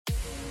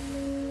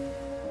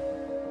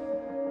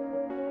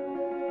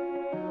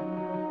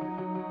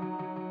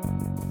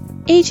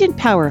Agent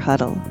Power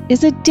Huddle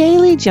is a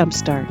daily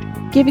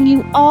jumpstart, giving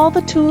you all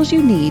the tools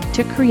you need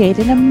to create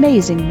an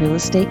amazing real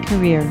estate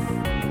career.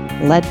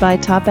 Led by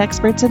top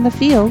experts in the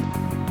field,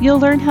 you'll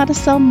learn how to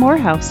sell more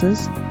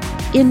houses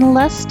in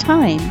less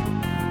time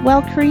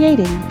while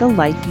creating the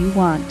life you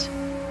want.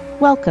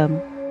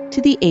 Welcome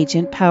to the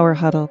Agent Power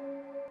Huddle.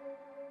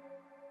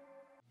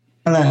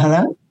 Hello,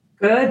 hello.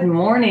 Good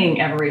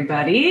morning,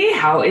 everybody.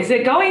 How is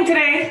it going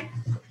today?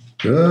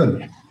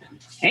 Good.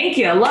 Thank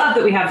you. I love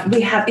that we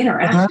have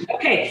interaction.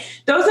 Okay,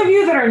 those of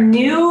you that are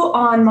new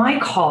on my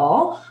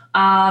call,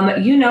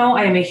 you know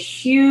I am a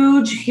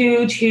huge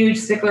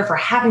stickler for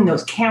having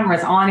those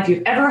cameras on. If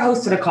you've ever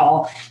hosted a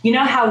call, you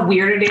know how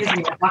weird it is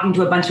when you're talking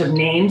to a bunch of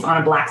names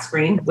on a black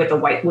screen with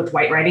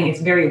white writing.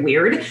 It's very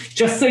weird,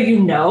 just so you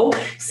know.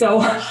 So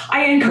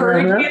I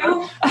encourage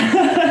you,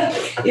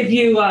 if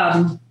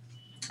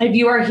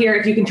you are here,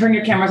 if you can turn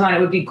your cameras on, it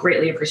would be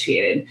greatly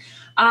appreciated.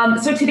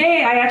 So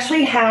today I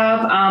actually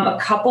have a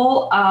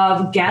couple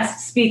of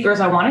guest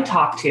speakers I want to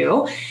talk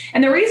to.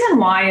 And the reason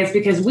why is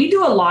because we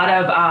do a lot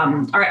of,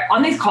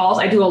 on these calls,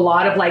 I do a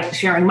lot of like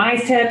sharing my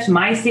tips,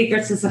 my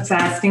secrets to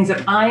success, things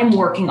that I'm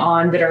working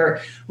on that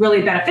are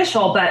really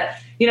beneficial. But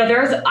you know,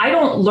 I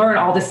don't learn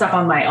all this stuff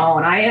on my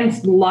own. I am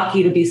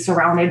lucky to be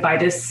surrounded by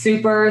this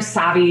super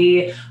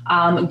savvy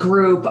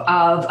group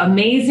of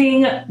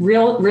amazing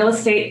real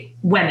estate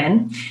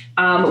women.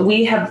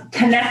 We have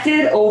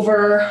connected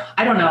over,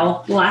 I don't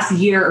know, the last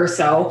year or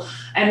so,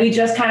 and we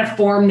just kind of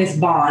formed this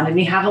bond, and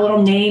we have a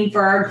little name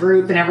for our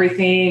group and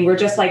everything. We're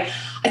just like,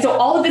 so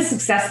all of the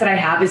success that I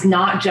have is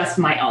not just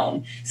my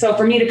own. So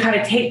for me to kind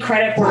of take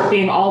credit for it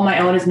being all my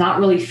own is not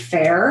really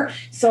fair.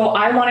 So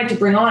I wanted to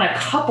bring on a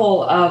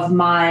couple of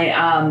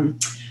my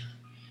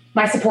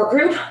my support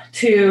group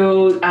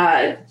to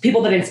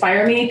people that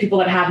inspire me, people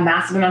that have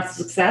massive amounts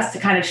of success, to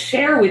kind of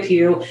share with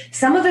you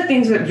some of the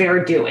things that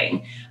they're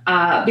doing,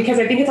 because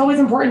I think it's always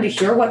important to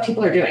hear what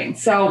people are doing.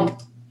 So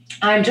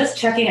I'm just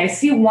checking. I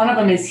see one of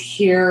them is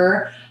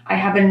here. I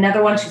have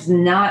another one. She's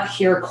not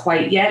here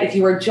quite yet. If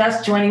you are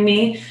just joining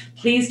me,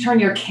 please turn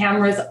your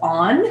cameras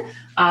on. And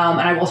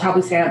I will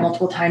probably say that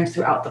multiple times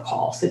throughout the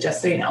call. So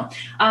just so you know.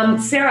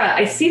 Sarah,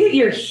 I see that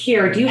you're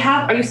here.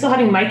 Are you still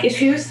having mic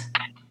issues?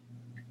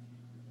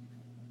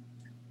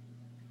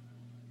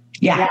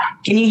 Yeah.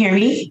 Can you hear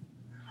me?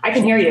 I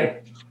can hear you.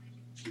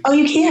 Oh,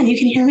 you can. You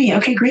can hear me.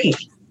 Okay, great.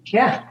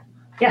 Yeah.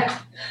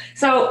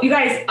 So you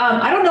guys,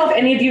 I don't know if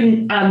any of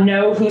you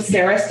know who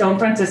Sarah Stone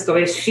Francisco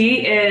is.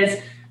 She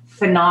is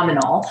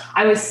phenomenal.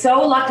 I was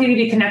so lucky to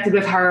be connected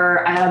with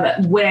her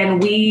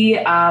when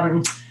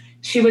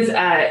she was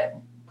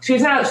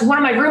one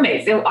of my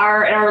roommates.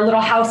 Our little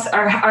house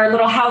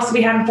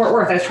we had in Fort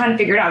Worth. I was trying to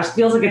figure it out. It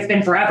feels like it's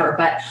been forever,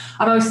 but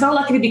I was so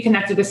lucky to be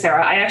connected with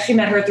Sarah. I actually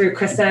met her through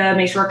Krista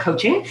Mayshore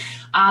Coaching.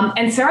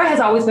 And Sarah has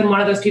always been one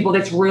of those people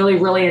that's really,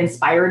 really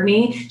inspired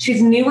me.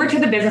 She's newer to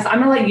the business.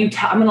 I'm going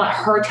to let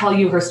her tell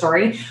you her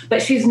story, but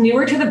she's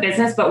newer to the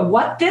business. But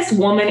what this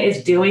woman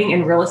is doing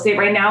in real estate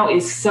right now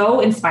is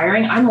so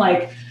inspiring. I'm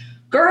like,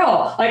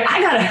 girl,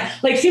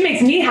 she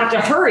makes me have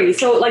to hurry.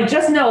 So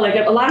just know,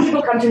 a lot of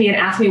people come to me and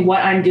ask me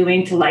what I'm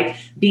doing to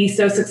be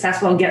so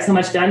successful and get so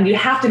much done. You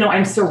have to know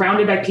I'm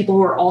surrounded by people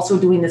who are also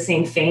doing the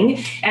same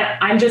thing. And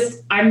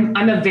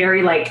I'm a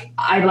very,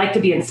 I like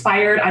to be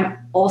inspired. I'm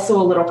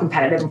also a little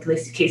competitive, in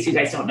case you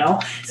guys don't know.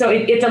 So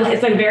it's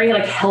a very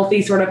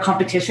healthy sort of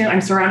competition.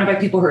 I'm surrounded by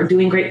people who are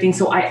doing great things.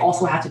 So I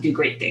also have to do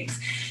great things.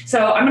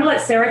 So I'm going to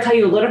let Sarah tell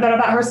you a little bit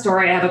about her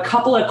story. I have a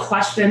couple of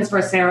questions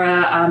for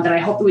Sarah that I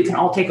hope that we can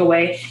all take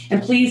away.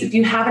 And please, if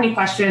you have any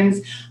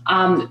questions,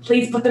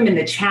 please put them in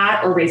the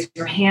chat or raise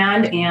your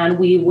hand, and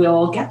we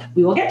will get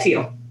to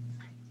you. All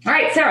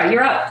right, Sarah,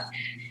 you're up.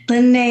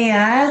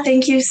 Linnea,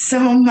 thank you so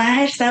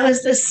much. That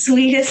was the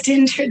sweetest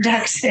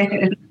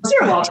introduction.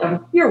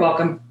 You're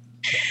welcome.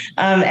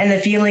 And the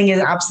feeling is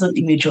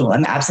absolutely mutual.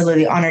 I'm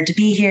absolutely honored to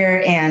be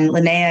here. And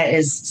Linnea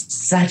is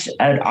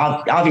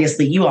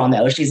obviously you all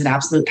know, she's an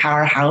absolute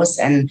powerhouse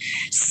and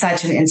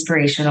such an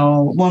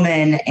inspirational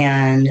woman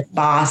and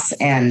boss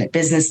and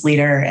business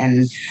leader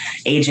and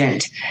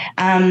agent.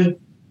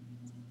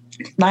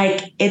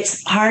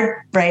 It's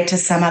hard, right, to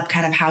sum up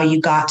kind of how you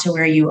got to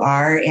where you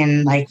are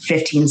in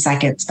 15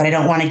 seconds, but I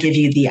don't want to give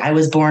you I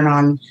was born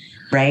on,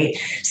 right?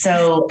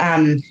 So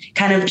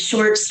kind of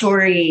short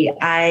story,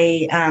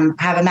 I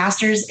have a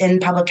master's in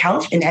public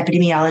health in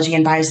epidemiology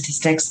and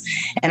biostatistics.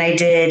 And I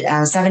did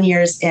 7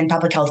 years in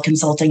public health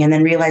consulting, and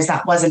then realized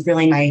that wasn't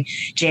really my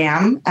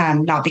jam,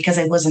 not because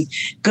I wasn't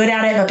good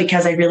at it, but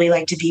because I really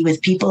like to be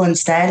with people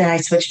instead. And I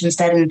switched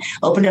instead and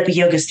opened up a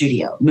yoga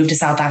studio, moved to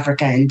South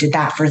Africa and did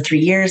that for 3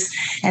 years,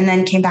 and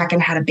then came back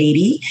and had a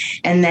baby.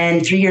 And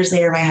then 3 years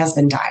later, my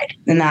husband died.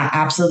 And that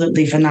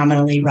absolutely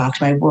phenomenally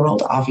rocked my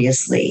world,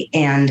 obviously,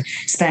 and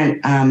spent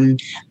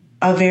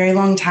a very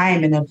long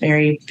time in a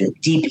very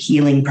deep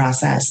healing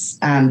process.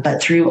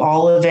 But through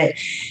all of it,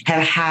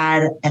 have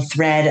had a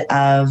thread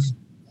of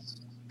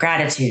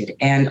gratitude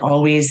and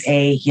always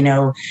a,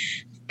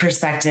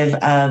 perspective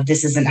of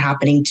this isn't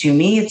happening to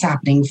me, it's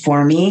happening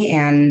for me.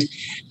 And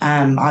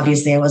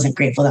obviously I wasn't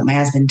grateful that my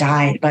husband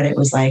died, but it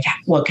was like,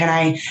 how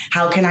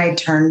can I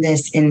turn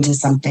this into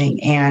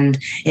something? And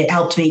it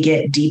helped me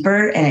get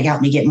deeper, and it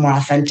helped me get more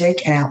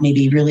authentic, and it helped me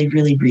be really,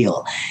 really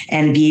real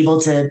and be able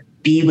to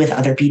be with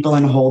other people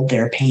and hold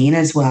their pain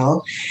as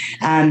well.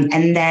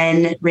 And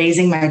then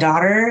raising my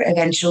daughter,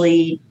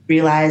 eventually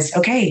realized,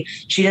 okay,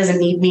 she doesn't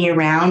need me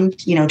around,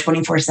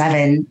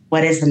 24/7.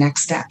 What is the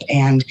next step?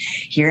 And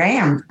here I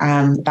am.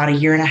 About a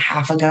year and a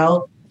half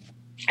ago,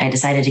 I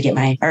decided to get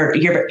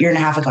year and a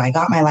half ago, I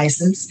got my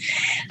license.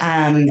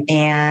 And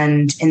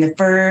in the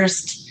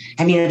first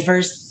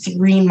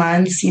 3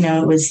 months,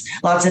 it was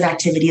lots of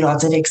activity,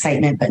 lots of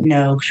excitement, but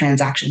no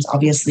transactions,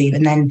 obviously.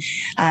 And then,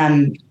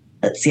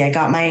 I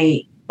got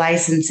my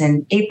license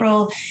in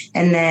April,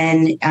 and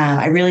then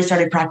I really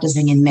started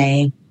practicing in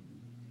May.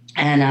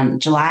 And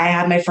July, I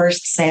had my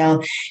first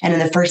sale. And in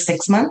the first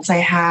 6 months, I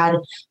had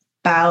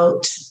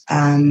about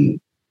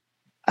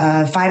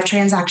 5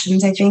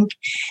 transactions, I think.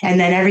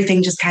 And then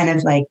everything just kind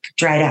of like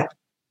dried up.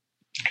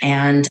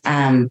 And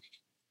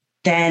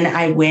then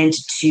I went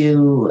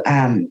to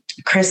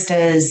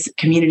Krista's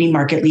Community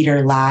Market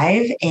Leader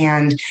Live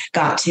and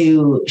got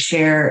to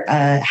share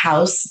a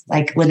house,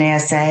 like Linnea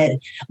said,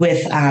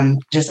 with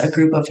just a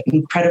group of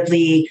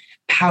incredibly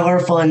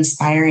powerful,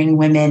 inspiring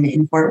women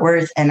in Fort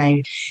Worth. And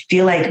I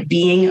feel like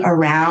being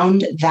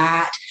around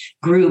that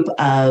group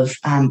of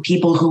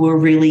people who were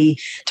really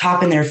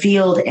top in their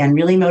field and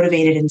really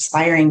motivated,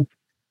 inspiring,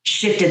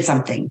 shifted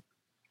something.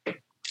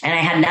 And I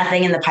had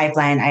nothing in the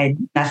pipeline. I had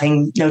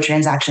nothing, no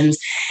transactions.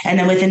 And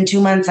then within 2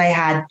 months, I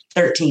had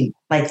 13.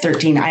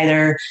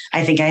 Either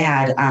I think I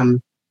had 5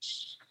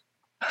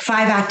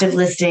 active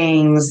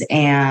listings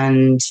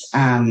and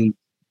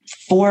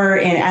 4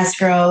 in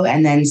escrow,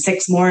 and then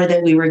 6 more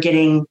that we were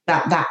getting.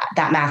 That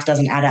math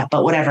doesn't add up,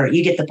 but whatever,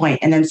 you get the point.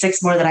 And then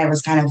 6 more that I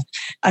was kind of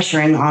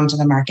ushering onto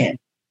the market.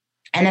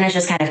 And then it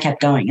just kind of kept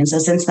going. And so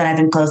since then, I've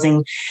been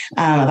closing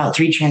about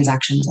 3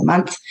 transactions a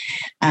month.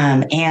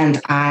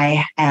 And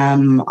I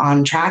am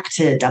on track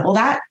to double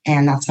that.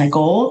 And that's my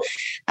goal.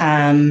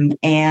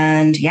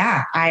 And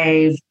yeah,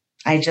 I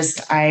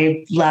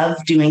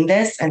love doing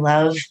this. I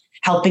love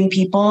helping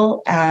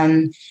people.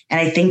 And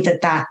I think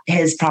that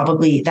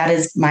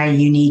is my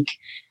unique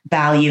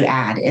value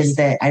add, is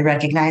that I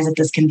recognize that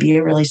this can be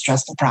a really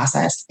stressful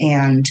process.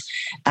 And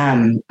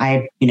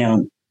I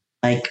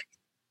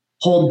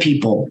hold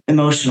people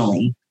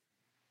emotionally.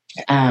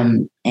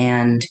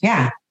 And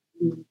yeah.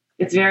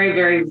 It's very,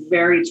 very,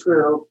 very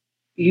true.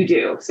 You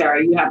do,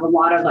 Sarah. You have a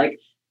lot of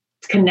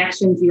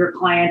connection to your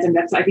clients. And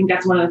I think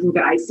that's one of the things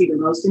that I see the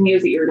most in you,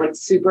 is that you're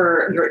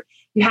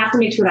you have to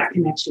make sure that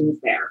connection is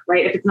there,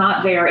 right? If it's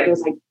not there,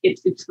 it's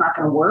not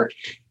going to work.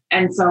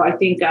 And so I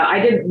think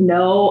I didn't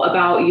know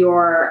about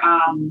your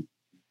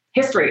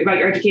history, about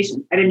your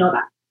education. I didn't know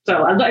that.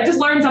 So I just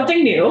learned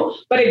something new,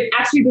 but it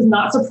actually does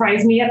not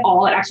surprise me at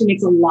all. It actually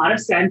makes a lot of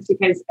sense,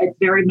 because it's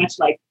very much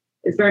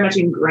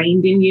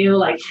ingrained in you,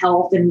 like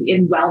health and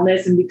in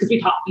wellness. And because you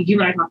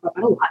and I talk about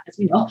that a lot, as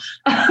we know.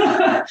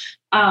 And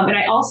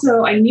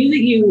I knew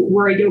that you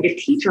were a yoga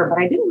teacher, but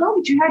I didn't know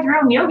that you had your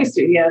own yoga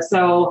studio.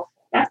 So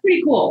that's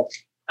pretty cool.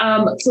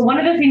 So one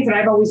of the things that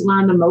I've always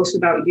learned the most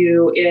about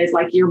you is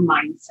your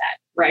mindset,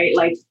 right?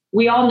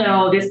 We all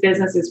know this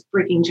business is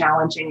freaking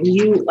challenging. And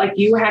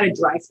you had a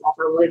dry spell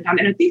for a really long time.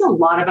 And I think a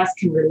lot of us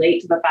can relate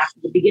to the fact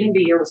that the beginning of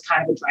the year was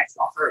kind of a dry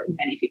spell for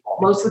many people.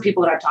 Most of the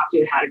people that I've talked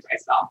to had a dry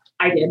spell.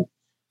 I did.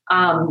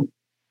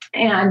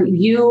 And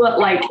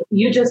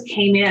you just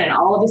came in, and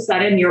all of a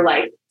sudden you're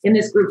in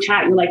this group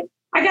chat, you're like,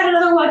 I got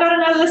another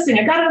listing,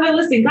 had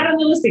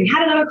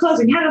another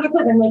closing.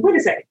 I'm like, wait a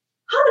second,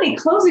 how many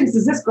closings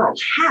does this girl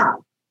have?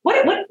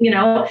 What,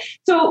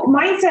 so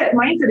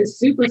mindset is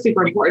super,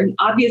 super important.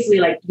 Obviously,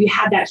 you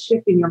had that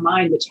shift in your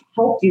mind, which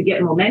helped you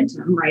get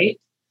momentum, right?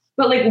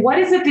 But what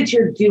is it that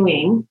you're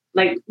doing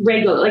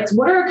regularly?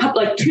 What are a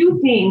couple, 2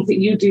 things that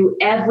you do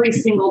every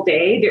single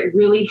day that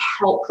really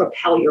help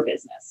propel your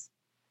business?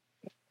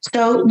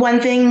 So one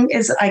thing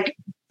is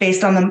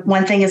based on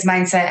one thing is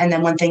mindset, and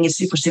then one thing is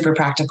super, super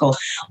practical.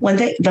 One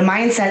thing, the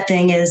mindset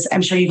thing is,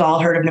 I'm sure you've all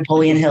heard of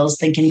Napoleon Hill's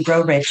Think and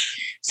Grow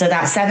Rich. So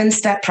that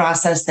 7-step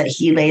process that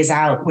he lays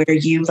out, where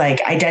you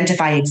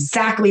identify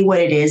exactly what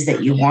it is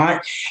that you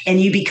want, and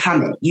you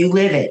become it, you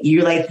live it.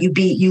 You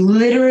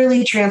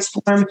literally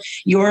transform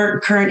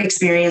your current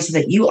experience so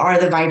that you are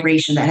the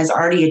vibration that has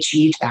already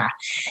achieved that.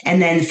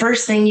 And then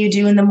first thing you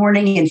do in the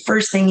morning, and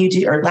first thing you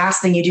do, or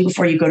last thing you do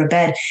before you go to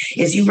bed,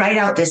 is you write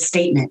out this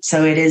statement.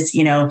 So it is,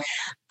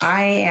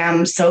 I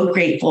am so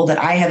grateful that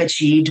I have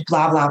achieved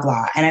blah, blah,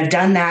 blah. And I've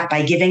done that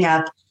by giving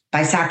up,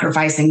 by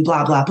sacrificing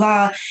blah, blah,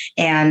 blah.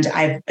 And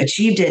I've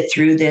achieved it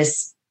through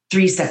this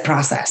 3-step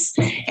process.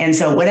 And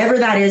so whatever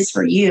that is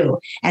for you,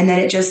 and then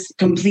it just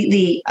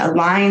completely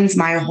aligns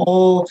my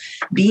whole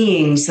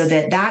being, so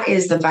that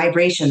is the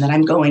vibration that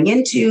I'm going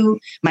into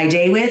my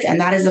day with.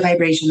 And that is the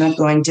vibration that I'm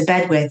going to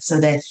bed with,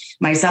 so that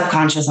my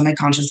subconscious and my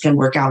conscious can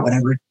work out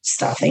whatever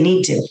stuff they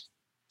need to.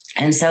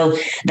 And so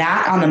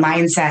that on the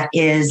mindset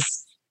is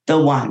the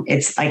one.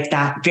 It's like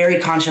that very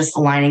conscious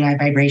aligning my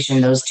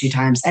vibration those 2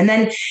 times. And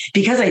then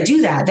because I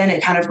do that, then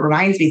it kind of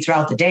reminds me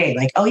throughout the day,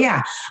 like, oh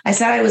yeah, I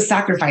said I was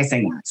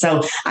sacrificing that.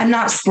 So I'm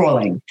not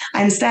scrolling.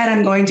 Instead,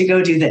 I'm going to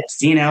go do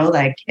this,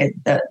 like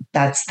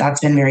that's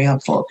been very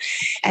helpful.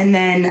 And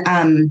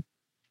then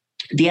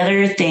the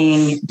other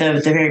thing,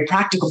 the very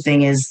practical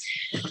thing is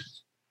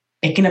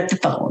picking up the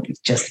phone.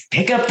 Just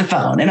pick up the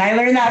phone. And I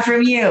learned that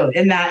from you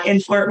in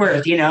Fort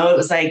Worth, it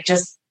was like,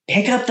 just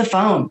pick up the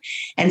phone.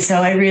 And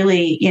so I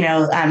really,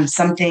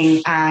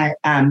 something at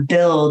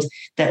Build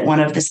that one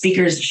of the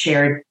speakers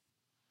shared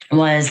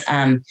was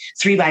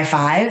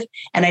 3x5.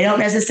 And I don't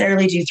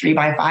necessarily do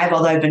 3x5,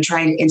 although I've been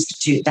trying to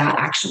institute that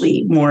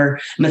actually more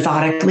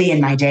methodically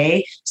in my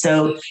day.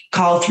 So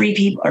call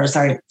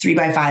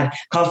 3x5,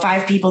 call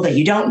 5 people that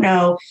you don't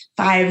know,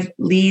 5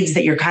 leads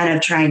that you're kind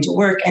of trying to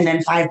work, and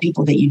then 5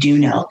 people that you do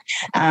know.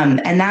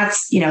 And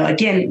that's,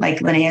 again, like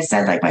Linnea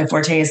said, like my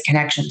forte is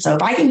connection. So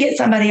if I can get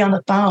somebody on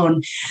the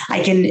phone,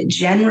 I can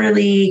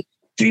generally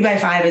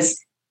 3x5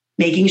 is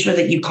making sure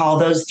that you call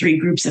those 3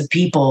 groups of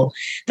people,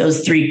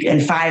 those 3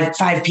 and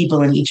 5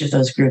 people in each of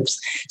those groups.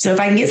 So if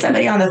I can get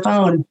somebody on the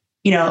phone,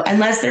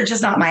 unless they're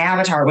just not my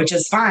avatar, which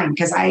is fine,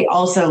 because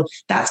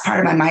that's part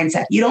of my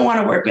mindset. You don't want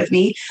to work with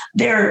me.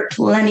 There are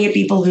plenty of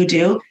people who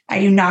do.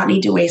 I do not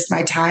need to waste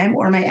my time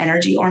or my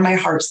energy or my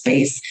heart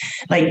space,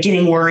 like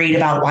getting worried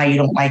about why you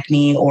don't like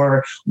me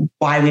or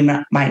why we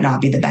might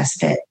not be the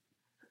best fit.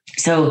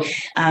 So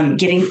if I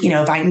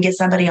can get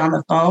somebody on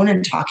the phone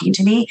and talking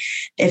to me,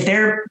 if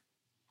they're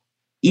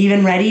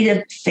even ready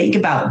to think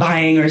about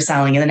buying or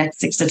selling in the next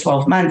 6 to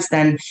 12 months,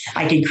 then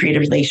I can create a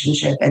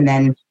relationship. And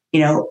then,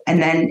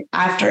 and then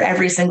after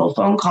every single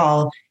phone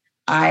call,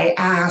 I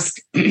ask,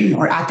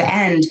 or at the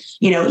end,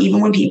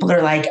 even when people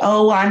are like,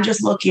 oh, I'm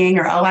just looking,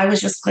 or, oh, I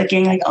was just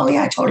clicking, like, oh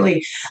yeah,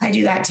 totally. I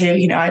do that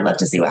too. I'd love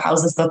to see what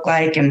houses look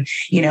like. And,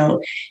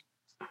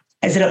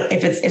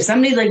 if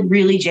somebody's like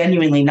really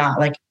genuinely not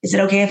like, is it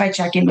okay if I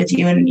check in with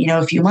you in,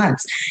 a few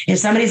months? If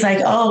somebody's like,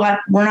 oh,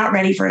 we're not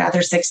ready for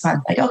another 6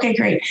 months, like, okay,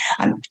 great.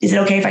 Is it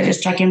okay if I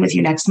just check in with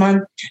you next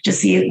month?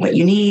 Just see what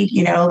you need,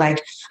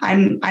 like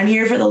I'm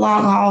here for the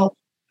long haul.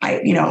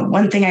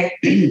 One thing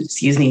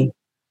excuse me,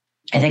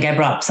 I think I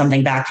brought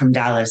something back from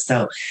Dallas,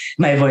 so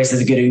my voice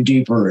is getting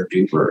deeper and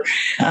deeper.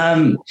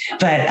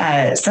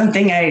 But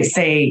something I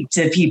say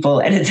to people,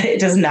 and it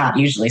does not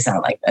usually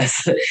sound like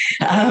this,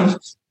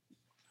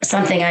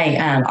 something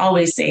I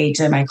always say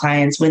to my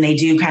clients when they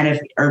do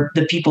or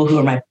the people who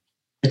are my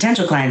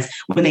potential clients,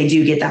 when they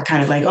do get that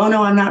kind of like, oh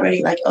no, I'm not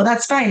ready. Like, oh,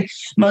 that's fine.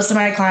 Most of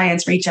my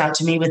clients reach out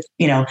to me with,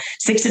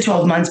 6 to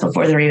 12 months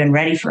before they're even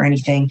ready for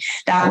anything.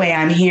 That way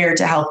I'm here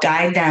to help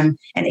guide them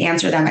and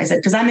answer them. I said,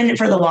 because I'm in it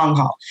for the long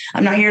haul.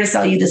 I'm not here to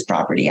sell you this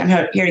property. I'm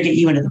here to get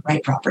you into the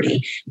right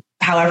property,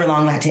 however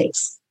long that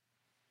takes.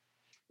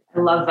 I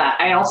love that.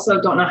 I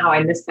also don't know how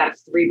I missed that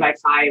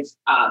 3x5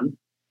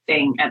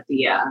 thing at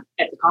the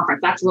conference.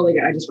 That's really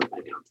good. I just wrote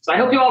that down. So I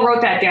hope you all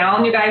wrote that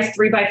down, you guys.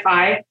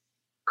 3x5.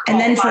 And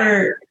then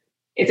for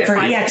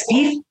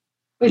EXP,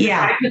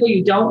 5 people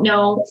you don't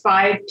know,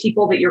 5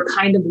 people that you're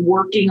kind of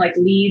working, like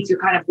leads, you're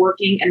kind of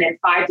working, and then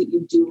 5 that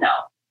you do know.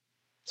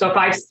 So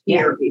 5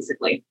 sphere,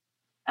 basically.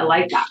 I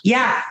like that.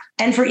 Yeah.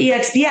 And for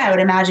EXP, I would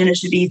imagine it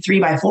should be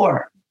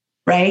 3x4,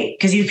 right?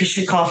 Because you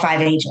should call 5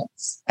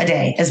 agents a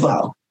day as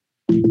well.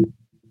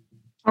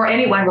 Or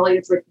anyone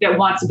really that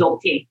wants to build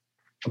a team.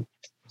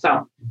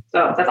 So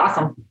that's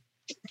awesome.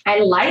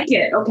 I like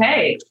it.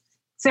 Okay.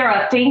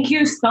 Sarah, thank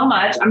you so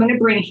much. I'm going to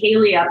bring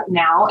Haley up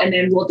now, and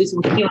then we'll do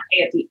some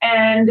Q&A at the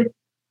end.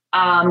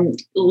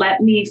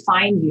 Let me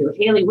find you.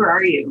 Haley, where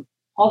are you?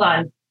 Hold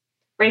on.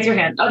 Raise your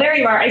hand. Oh, there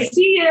you are. I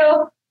see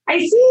you.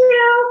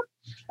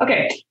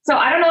 Okay. So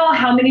I don't know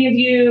how many of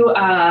you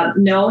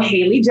know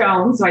Haley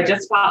Jones. So I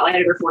just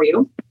spotlighted her for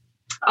you.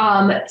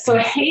 So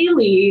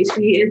Haley,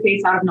 she is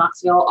based out of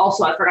Knoxville.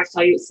 Also, I forgot to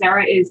tell you,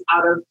 Sarah is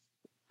out of,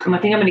 I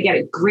think I'm going to get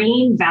it,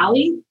 Green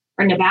Valley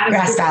or Nevada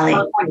Grass City, Valley.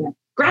 California.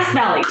 Grass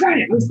Valley.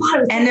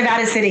 And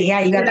Nevada City.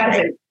 Yeah, you got that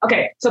right.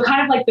 Okay. So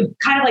kind of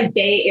like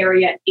Bay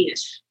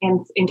Area-ish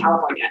in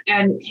California.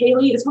 And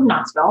Haley is from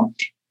Knoxville.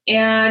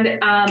 And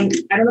I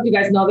don't know if you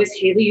guys know this.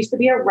 Haley used to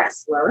be a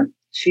wrestler.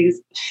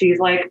 She's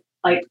like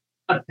a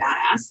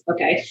badass.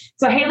 Okay.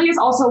 So Haley is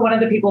also one of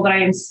the people that I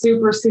am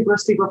super, super,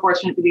 super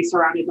fortunate to be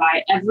surrounded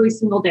by every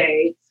single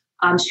day.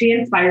 She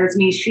inspires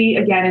me. She,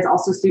 again, is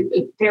also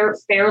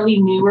fairly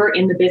newer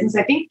in the business.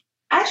 I think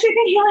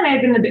Haley and I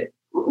have been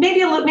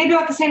maybe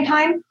about the same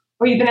time,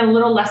 or you've been a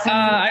little less time.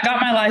 I got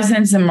my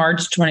license in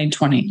March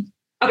 2020.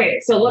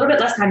 Okay, so a little bit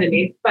less time than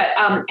me. But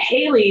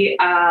Haley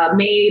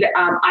made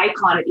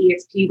Icon at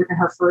EXP within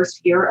her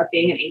first year of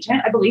being an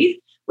agent, I believe,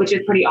 which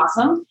is pretty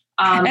awesome.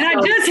 I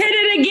just hit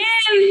it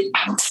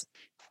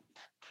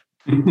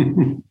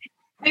again.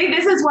 See,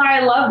 this is why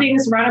I love being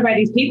surrounded by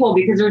these people,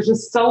 because there's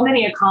just so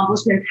many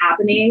accomplishments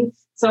happening,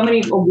 so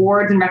many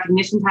awards and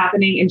recognitions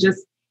happening, and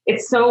just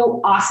it's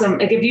so awesome.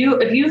 Like if you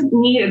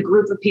need a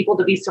group of people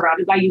to be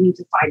surrounded by, you need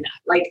to find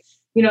that. Like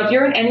if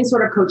you're in any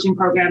sort of coaching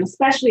program,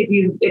 especially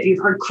if you've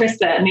heard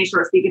Krista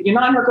Mashore speak, if you're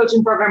not in her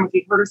coaching program, if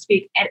you've heard her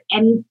speak at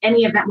any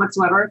event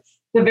whatsoever,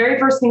 the very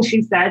first thing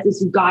she says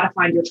is you've got to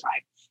find your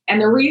tribe. And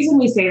the reason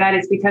we say that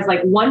is because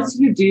once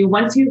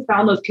you've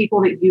found those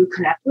people that you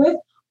connect with,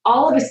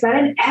 all of a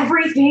sudden,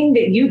 everything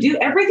that you do,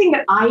 everything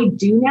that I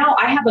do now,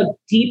 I have a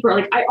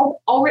deeper, I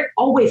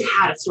always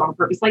had a strong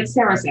purpose. Like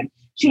Sarah said,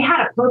 she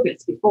had a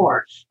purpose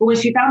before, but when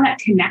she found that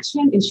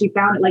connection and she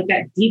found it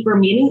that deeper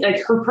meaning,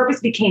 her purpose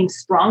became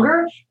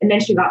stronger, and then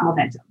she got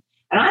momentum.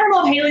 And I don't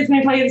know if Haley's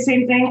going to tell you the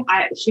same thing.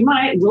 She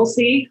might, we'll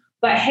see.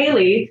 But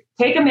Haley,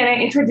 take a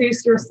minute,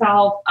 introduce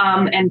yourself,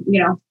 and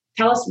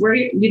tell us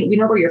we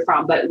know where you're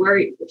from, but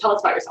tell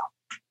us about yourself.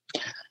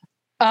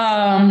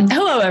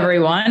 Hello,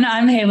 everyone.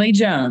 I'm Haley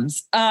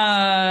Jones.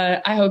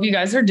 I hope you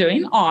guys are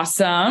doing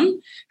awesome.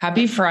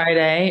 Happy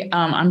Friday.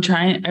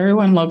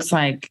 Everyone looks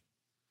like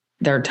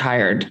they're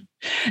tired.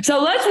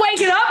 So let's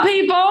wake it up,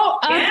 people.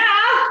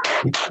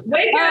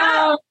 Wake it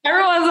up.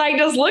 Everyone's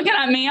just looking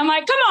at me. I'm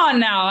like, come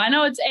on now. I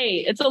know it's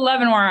 8. It's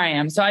 11 where I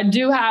am. So I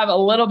do have a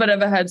little bit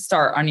of a head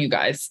start on you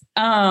guys.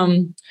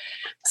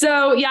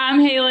 So yeah, I'm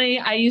Haley.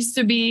 I used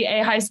to be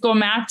a high school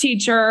math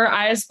teacher.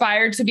 I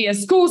aspired to be a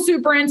school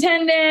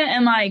superintendent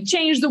and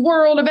change the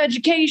world of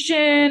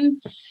education.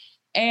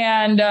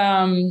 And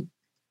now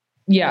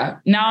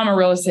I'm a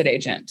real estate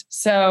agent.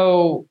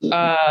 So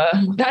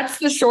that's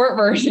the short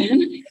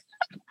version.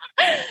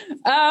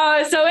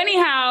 She's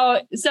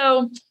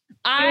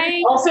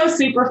also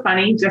super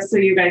funny, just so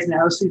you guys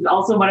know. She's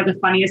also one of the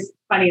funniest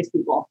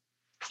people.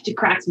 She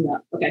cracks me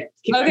up. Okay.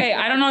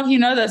 I don't know if you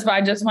know this, but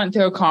I just went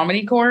through a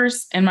comedy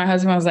course and my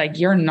husband was like,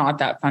 "You're not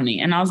that funny."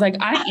 And I was like,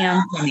 "I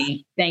am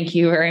funny. Thank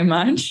you very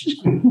much."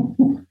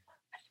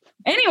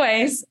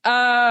 Anyways, so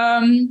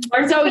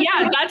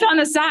yeah, that's on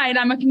the side.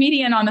 I'm a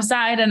comedian on the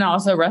side and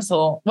also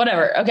wrestle,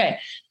 whatever. Okay.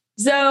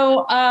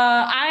 So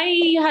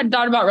I had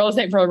thought about real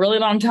estate for a really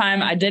long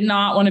time. I did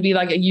not want to be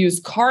a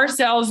used car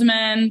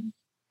salesman.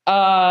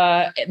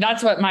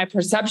 That's what my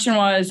perception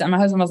was. And my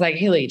husband was like,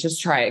 "Haley,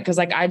 just try it." Cause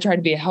I tried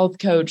to be a health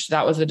coach.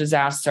 That was a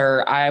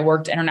disaster. I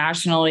worked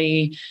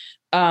internationally.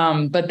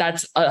 But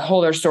that's a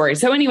whole other story.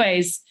 So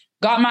anyways,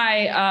 got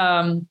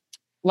my,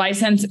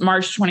 license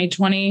March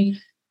 2020,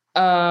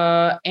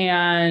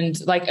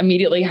 and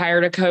immediately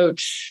hired a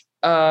coach,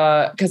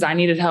 cause I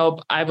needed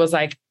help. I was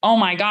like, oh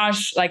my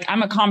gosh,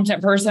 I'm a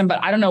competent person,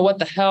 but I don't know what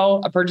the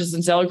hell a purchase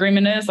and sale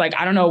agreement is. I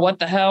don't know what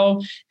the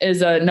hell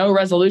is a no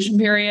resolution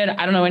period.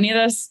 I don't know any of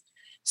this.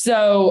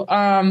 So,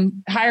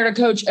 hired a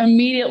coach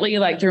immediately,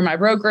 through my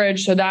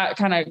brokerage. So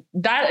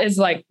that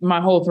is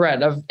my whole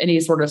thread of any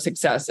sort of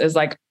success is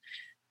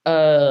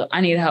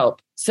I need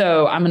help.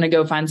 So I'm going to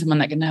go find someone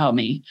that can help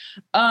me.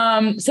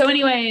 So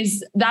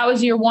anyways, that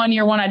was year one.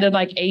 Year one, I did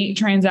 8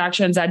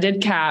 transactions. I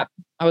did cap.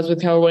 I was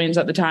with Keller Williams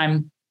at the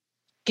time,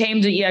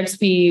 came to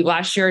EXP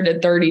last year,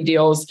 did 30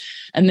 deals.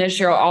 And this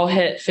year I'll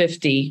hit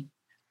 50.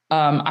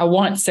 I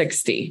want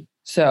 60.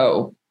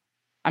 So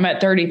I'm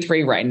at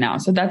 33 right now.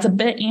 So that's a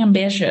bit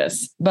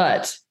ambitious,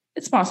 but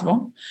it's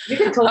possible. You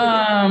can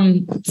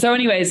totally so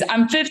anyways,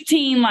 I'm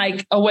 15,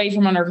 away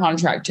from under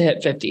contract to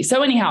hit 50.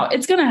 So anyhow,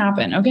 it's going to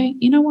happen. Okay.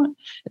 You know what?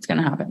 It's going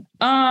to happen.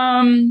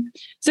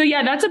 So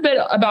yeah, that's a bit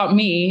about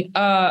me.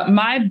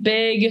 My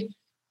big,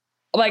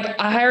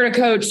 I hired a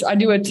coach. I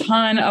do a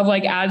ton of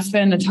ad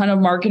spend, a ton of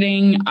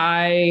marketing.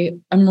 I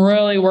am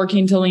really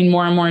working to lean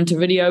more and more into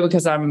video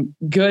because I'm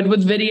good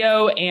with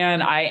video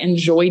and I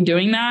enjoy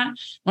doing that.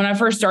 When I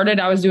first started,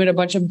 I was doing a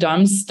bunch of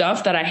dumb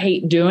stuff that I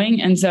hate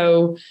doing. And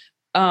so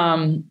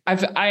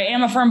I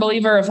am a firm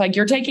believer of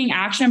you're taking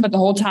action, but the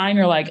whole time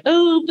you're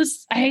oh,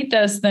 I hate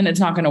this, then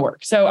it's not going to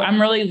work. So I'm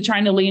really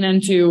trying to lean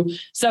into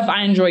stuff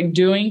I enjoy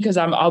doing because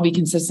I'll be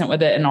consistent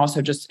with it and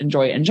also just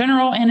enjoy it in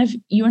general. And if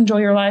you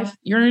enjoy your life,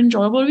 you're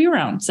enjoyable to be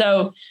around.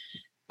 So,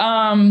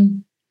 now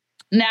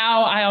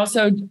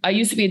I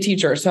used to be a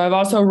teacher. So I've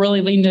also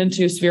really leaned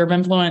into sphere of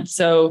influence.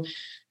 So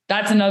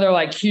that's another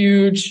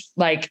huge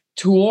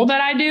tool that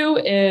I do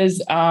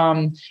is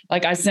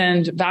I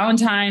send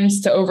Valentine's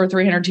to over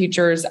 300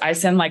 teachers. I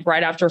send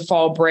right after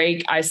fall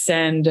break, I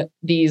send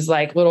these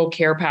little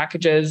care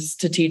packages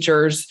to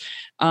teachers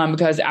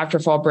because after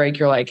fall break,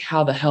 you're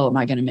how the hell am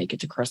I going to make it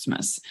to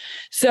Christmas?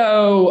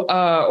 So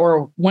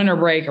or winter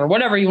break or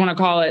whatever you want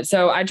to call it.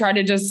 So I try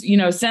to just,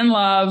 send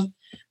love.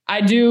 I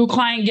do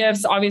client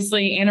gifts,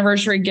 obviously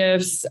anniversary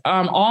gifts.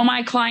 All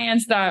my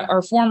clients that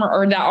are former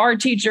or that are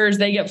teachers,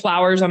 they get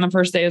flowers on the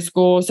first day of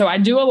school. So I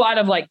do a lot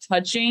of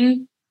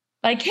touching,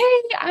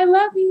 hey, I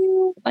love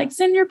you.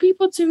 Send your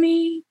people to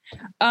me.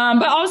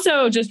 But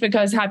also just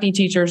because happy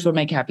teachers will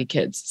make happy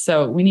kids.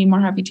 So we need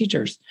more happy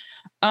teachers.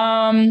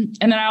 And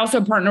then I also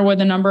partner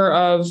with a number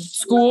of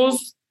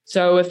schools.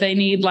 So if they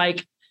need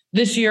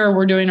this year,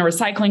 we're doing a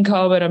recycling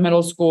club at a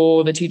middle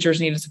school. The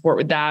teachers need support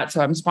with that. So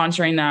I'm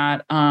sponsoring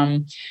that.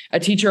 A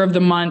teacher of the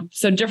month.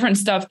 So different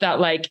stuff that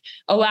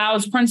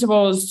allows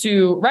principals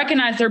to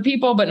recognize their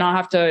people, but not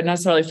have to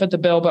necessarily fit the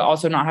bill, but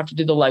also not have to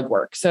do the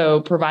legwork.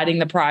 So providing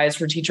the prize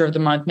for teacher of the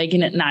month,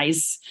 making it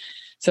nice.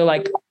 So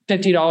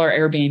 $50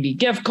 Airbnb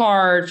gift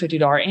card,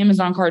 $50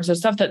 Amazon card. So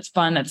stuff that's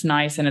fun, that's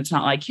nice. And it's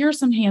not like, here's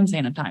some hand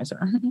sanitizer.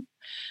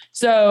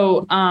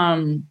 So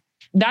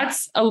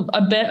that's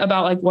a bit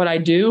about like what I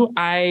do.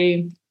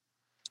 I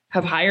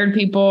have hired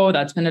people.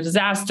 That's been a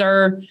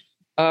disaster.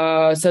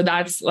 So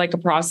that's like a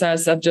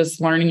process of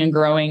just learning and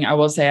growing. I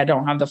will say I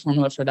don't have the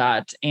formula for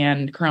that.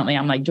 And currently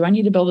I'm like, do I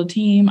need to build a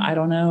team? I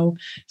don't know.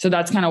 So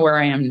that's kind of where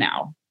I am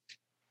now.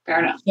 Fair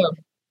enough. So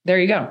there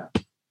you go.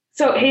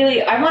 So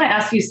Haley, I want to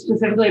ask you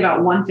specifically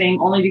about one thing,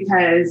 only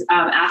because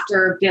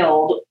after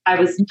Build, I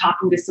was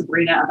talking to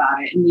Sabrina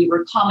about it and we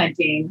were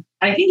commenting.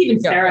 I think even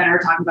Sarah and I were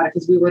talking about it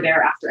because we were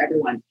there after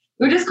everyone.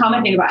 We were just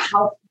commenting about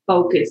how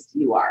focused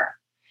you are.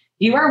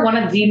 You are one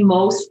of the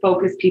most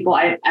focused people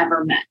I've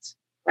ever met,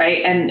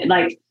 right? And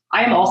like,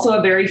 I am also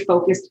a very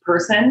focused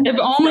person. If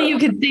only you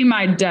could see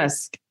my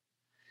desk.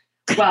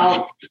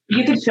 Well,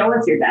 you could show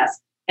us your desk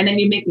and then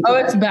you make me. Oh,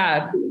 it's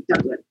bad.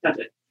 Don't do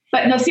it.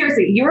 But no,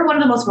 seriously, you were one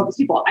of the most focused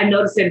people. I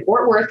noticed in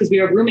Fort Worth because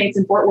we were roommates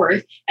in Fort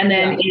Worth, and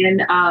then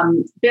in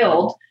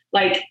Build,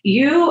 like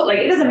you, like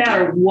it doesn't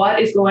matter what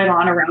is going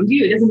on around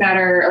you. It doesn't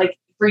matter, like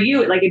for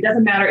you, like it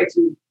doesn't matter if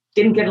you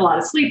didn't get a lot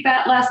of sleep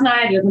that last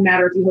night. It doesn't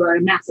matter if you were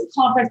at a massive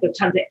conference with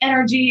tons of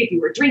energy. If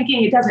you were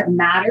drinking, it doesn't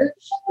matter.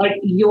 Like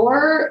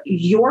your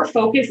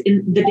focus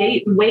in the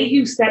day, the way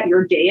you set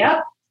your day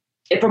up.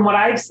 From what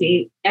I've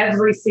seen,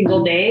 every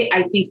single day,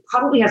 I think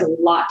probably has a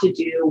lot to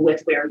do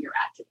with where you're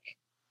at today.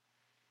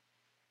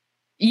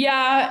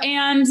 Yeah.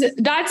 And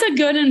that's a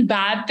good and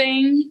bad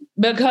thing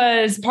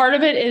because part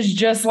of it is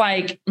just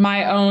like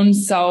my own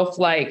self.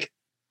 Like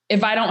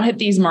if I don't hit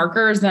these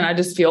markers, then I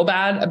just feel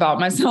bad about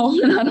myself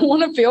and I don't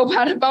want to feel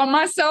bad about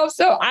myself.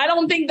 So I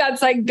don't think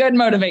that's like good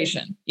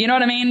motivation. You know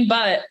what I mean?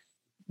 But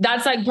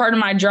that's like part of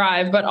my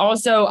drive. But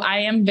also I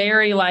am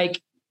very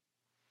like,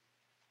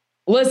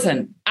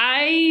 listen,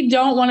 I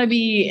don't want to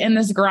be in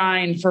this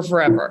grind for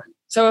forever.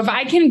 So if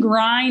I can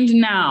grind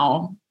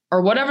now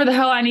or whatever the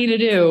hell I need to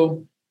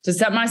do to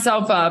set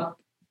myself up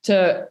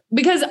to,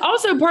 because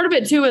also part of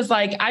it too is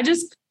like,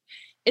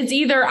 it's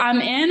either I'm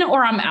in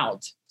or I'm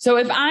out. So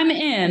if I'm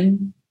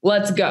in,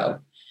 let's go.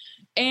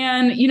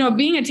 And, you know,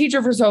 being a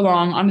teacher for so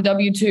long on a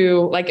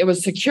W-2, like it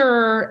was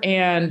secure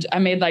and I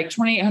made like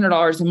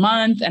 $2,800 a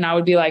month and I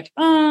would be like,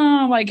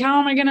 oh, like, how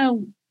am I going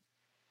to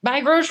buy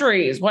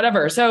groceries,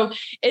 whatever. So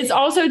it's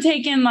also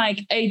taken like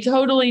a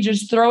totally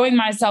just throwing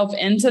myself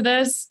into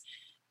this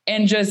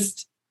and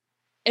just,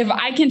 if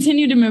I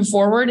continue to move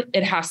forward,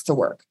 it has to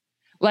work.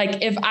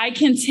 Like if I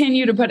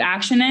continue to put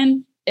action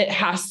in, it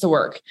has to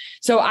work.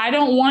 So I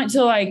don't want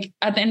to like,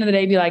 at the end of the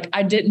day, be like,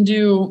 I didn't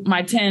do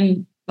my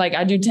 10, like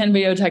I do 10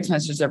 video text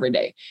messages every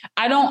day.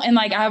 I don't, and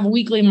like I have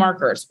weekly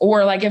markers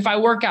or like if I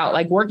work out,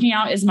 like working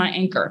out is my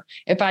anchor.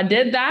 If I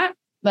did that,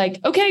 like,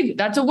 okay,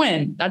 that's a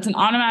win. That's an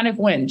automatic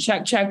win.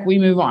 Check, check, we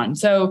move on.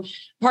 So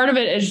part of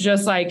it is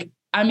just like,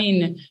 I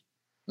mean,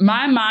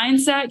 my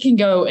mindset can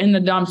go in the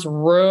dumps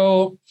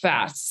real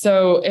fast.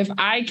 So if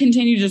I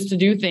continue just to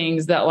do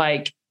things that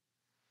like,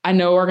 I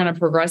know are going to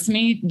progress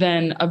me,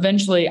 then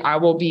eventually I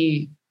will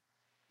be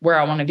where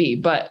I want to be.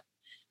 But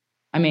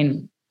I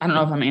mean, I don't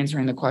know if I'm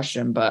answering the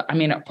question, but I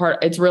mean,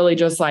 it's really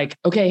just like,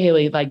 okay,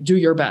 Haley, like do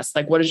your best.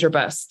 Like, what is your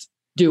best?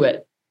 Do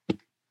it.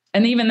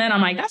 And even then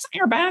I'm like, that's not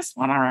your best.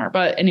 Whatever.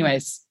 But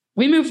anyways,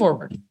 we move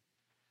forward.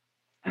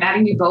 I'm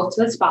adding you both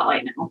to the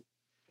spotlight now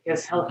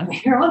because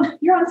you're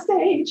on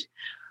stage.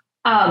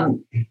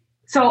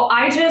 So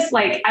I just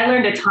like, I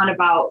learned a ton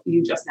about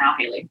you just now,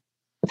 Haley.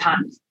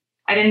 Tons.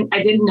 I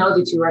didn't know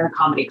that you were in a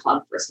comedy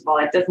club, first of all.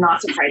 It does not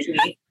surprise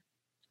me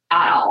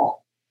at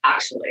all,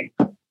 actually.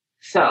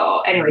 So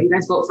anyway, you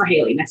guys vote for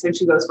Haley. Next time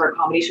she goes for a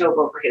comedy show,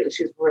 vote for Haley.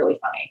 She's really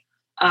funny.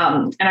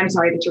 And I'm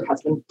sorry that your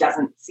husband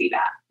doesn't see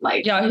that.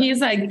 Like, yeah, he's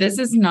like, this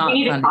is not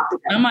fun.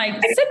 I'm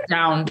like, sit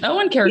down. No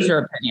one cares your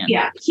opinion.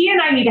 Yeah. He and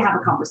I need to have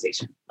a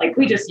conversation. Like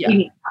we need to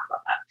talk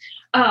about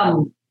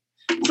that.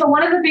 So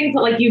one of the things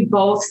that like you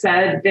both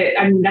said that,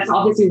 I mean, that's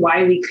obviously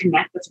why we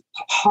connect. That's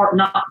part,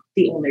 not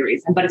the only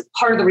reason, but it's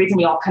part of the reason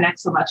we all connect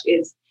so much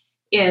is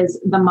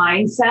the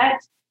mindset,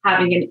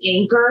 having an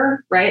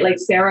anchor, right? Like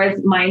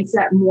Sarah's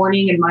mindset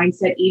morning and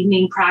mindset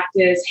evening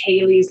practice,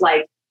 Haley's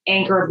like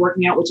anchor of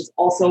working out, which is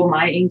also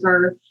my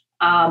anchor.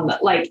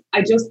 Like,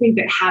 I just think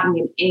that having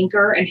an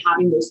anchor and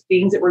having those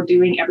things that we're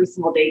doing every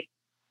single day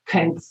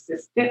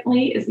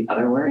consistently is the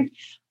other word.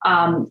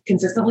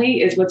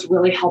 Consistently is what's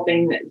really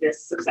helping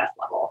this success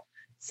level.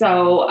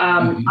 So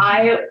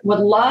I would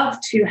love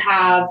to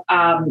have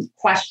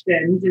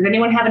questions. Does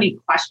anyone have any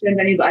questions?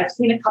 I've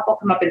seen a couple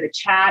come up in the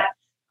chat.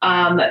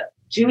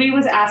 Julie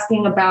was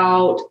asking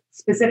about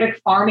specific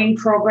farming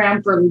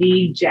program for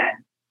lead gen.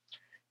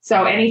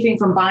 So anything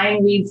from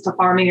buying leads to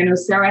farming. I know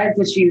Sarah has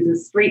that she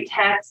uses street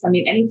text. I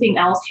mean, anything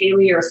else,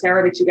 Haley or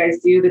Sarah, that you guys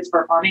do that's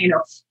for farming? I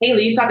know,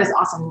 Haley, you've got this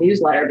awesome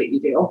newsletter that you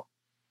do.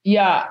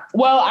 Yeah.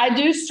 Well, I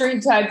do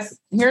street text.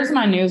 Here's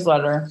my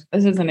newsletter.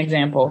 This is an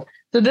example.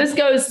 So this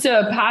goes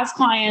to past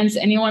clients,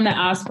 anyone that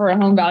asks for a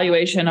home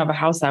valuation of a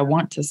house I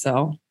want to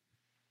sell.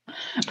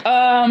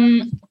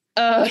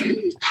 So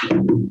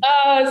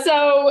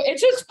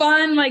it's just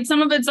fun. Like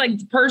some of it's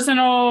like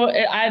personal.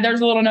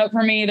 There's a little note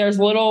for me. There's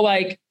little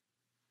like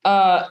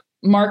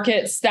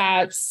market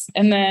stats,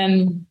 and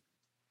then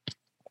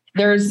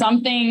there's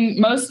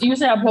something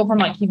usually I pull from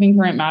like Keeping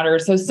Current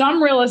Matters. So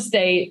some real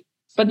estate,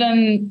 but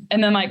then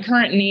like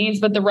current needs,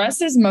 but the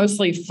rest is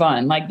mostly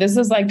fun. Like this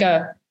is like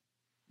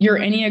your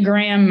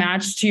Enneagram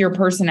matched to your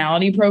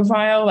personality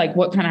profile. Like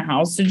what kind of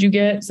house did you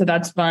get? So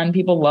that's fun.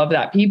 People love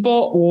that.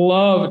 People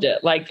loved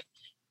it. Like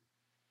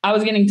I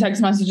was getting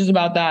text messages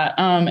about that.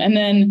 And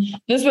then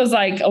this was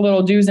like a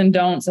little do's and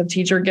don'ts of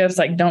teacher gifts.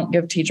 Like don't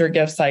give teacher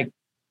gifts like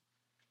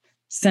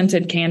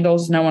scented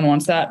candles. No one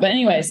wants that. But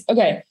anyways,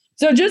 okay.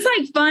 So just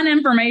like fun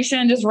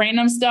information, just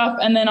random stuff.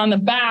 And then on the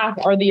back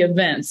are the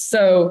events.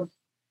 So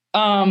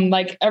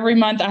like every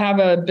month I have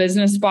a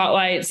business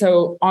spotlight.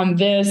 So on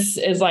this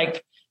is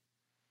like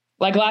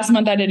last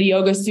month I did a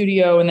yoga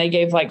studio and they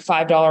gave like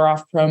 $5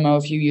 off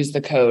promo if you use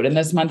the code. And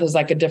this month is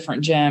like a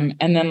different gym.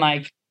 And then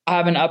like I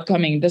have an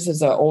upcoming, this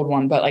is an old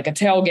one, but like a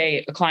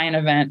tailgate, a client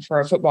event for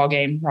a football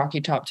game, Rocky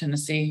Top,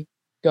 Tennessee,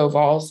 go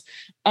Vols.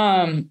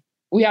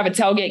 We have a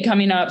tailgate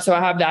coming up. So I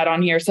have that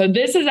on here. So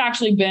this has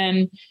actually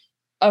been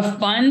a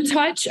fun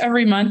touch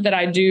every month that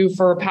I do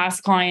for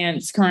past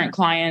clients, current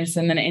clients,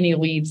 and then any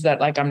leads that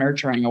like I'm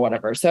nurturing or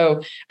whatever.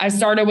 So I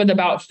started with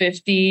about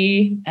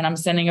 50 and I'm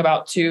sending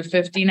about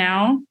 250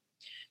 now.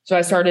 So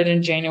I started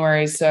in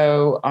January.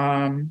 So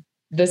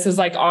this is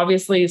like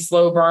obviously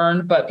slow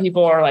burn, but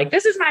people are like,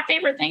 this is my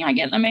favorite thing I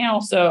get in the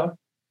mail. So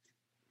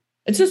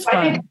it's just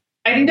fun.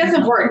 I think that's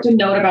important to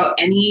note about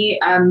any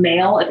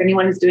mail. If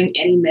anyone is doing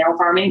any mail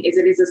farming, it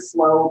is a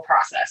slow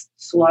process,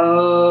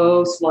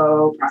 slow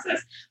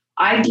process.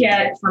 I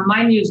get from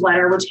my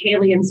newsletter, which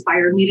Haley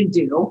inspired me to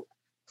do.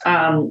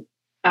 I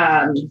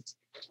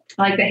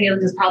like that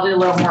Haley's is probably a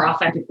little more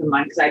authentic than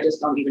mine because I just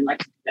don't even like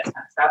to do that kind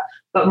of stuff.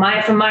 But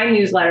from my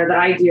newsletter that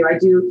I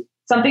do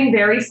something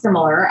very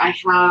similar. I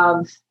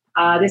have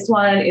this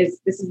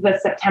is the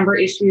September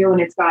issue,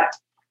 and it's got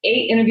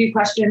 8 interview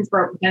questions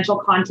for a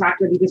potential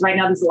contractor, because right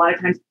now there's a lot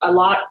of times a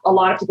lot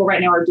of people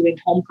right now are doing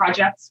home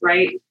projects,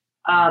 right?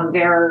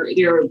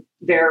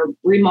 They're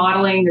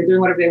remodeling, they're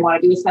doing whatever they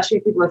want to do, especially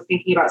if people are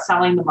thinking about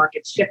selling, the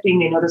market's shifting.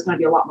 They know there's going to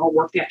be a lot more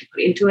work they have to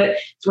put into it.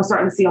 So we're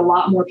starting to see a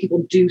lot more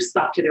people do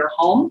stuff to their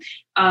home.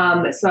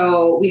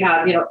 So we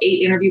have, 8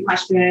 interview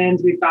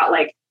questions. We've got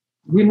like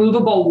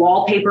removable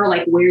wallpaper,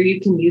 like where you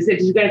can use it.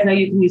 Did you guys know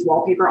you can use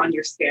wallpaper on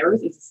your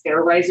stairs? It's a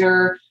stair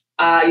riser.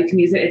 You can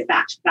use it. It's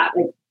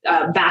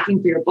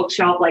backing for your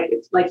bookshelf. Like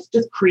it's like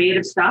just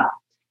creative stuff.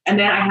 And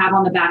then I have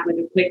on the back like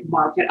a quick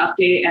market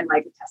update and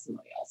like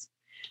testimonials.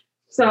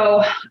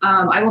 So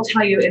I will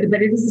tell you,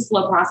 but it is a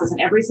slow process. And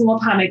every single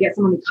time I get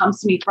someone who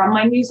comes to me from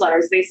my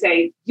newsletters, they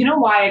say, you know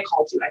why I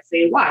called you? I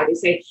say, why? They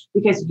say,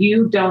 because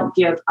you don't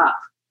give up,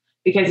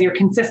 because you're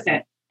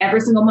consistent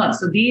every single month.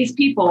 So these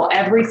people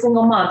every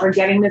single month are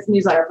getting this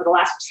newsletter for the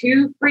last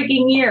 2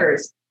 freaking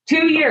years.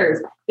 2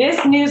 years.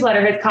 This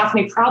newsletter has cost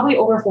me probably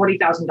over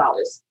 $40,000.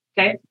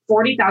 Okay.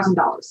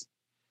 $40,000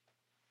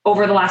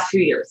 over the last 2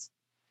 years.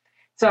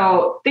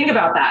 So think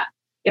about that.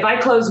 If I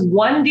close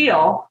one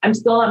deal, I'm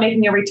still not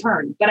making a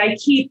return, but I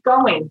keep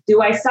going.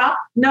 Do I stop?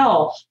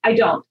 No, I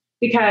don't,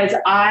 because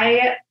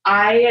I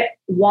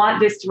want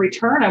this to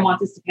return. I want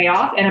this to pay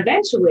off. And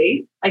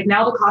eventually, like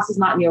now the cost is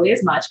not nearly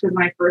as much, because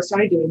when I first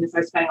started doing this, I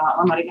was spending a lot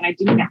more money than I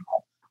do now.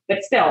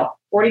 But still,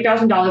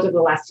 $40,000 over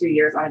the last 2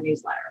 years on a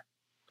newsletter.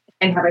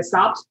 And have I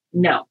stopped?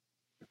 No.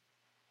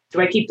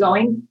 Do I keep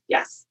going?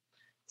 Yes.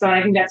 So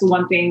I think that's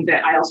one thing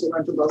that I also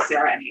learned from both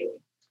Sarah and Haley.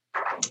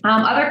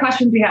 Other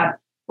questions we have.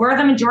 Where are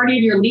the majority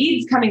of your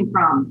leads coming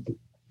from?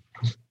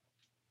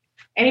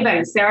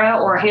 Anybody, Sarah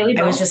or Haley?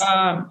 I was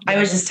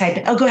just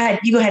typing. Oh, go ahead.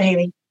 You go ahead,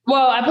 Haley.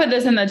 Well, I put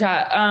this in the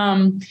chat.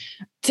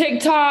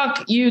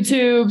 TikTok,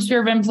 YouTube,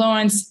 sphere of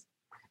influence.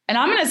 And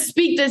I'm going to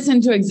speak this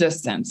into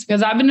existence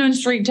because I've been doing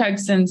street tech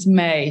since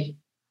May.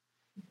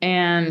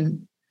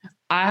 And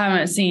I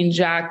haven't seen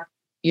Jack,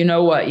 you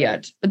know what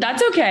yet, but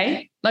that's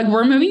okay. Like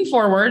we're moving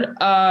forward.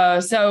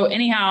 So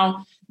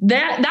anyhow,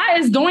 that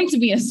is going to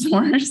be a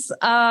source.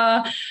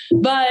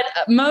 But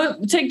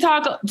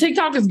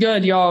TikTok is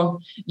good, y'all.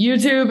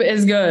 YouTube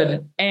is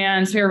good.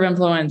 And sphere of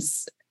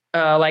influence,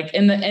 like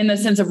in the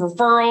sense of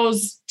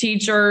referrals,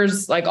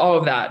 teachers, like all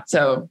of that.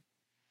 So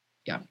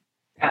yeah.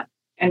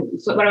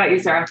 And so what about you,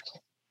 Sarah?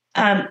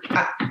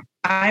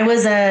 I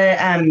was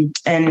an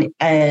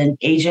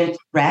agent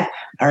rep,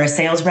 or a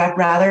sales rep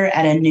rather,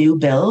 at a new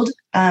build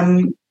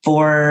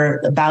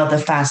for about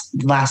the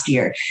last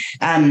year.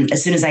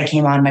 As soon as I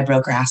came on, my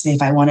broker asked me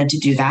if I wanted to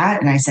do that,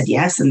 and I said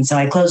yes. And so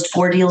I closed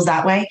 4 deals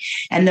that way,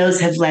 and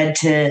those have led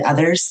to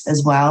others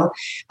as well.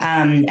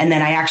 And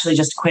then I actually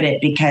just quit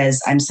it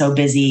because I'm so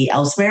busy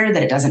elsewhere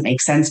that it doesn't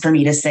make sense for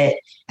me to sit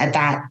at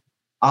that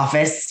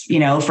office,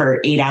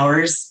 for 8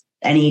 hours.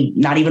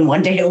 Not even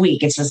one day a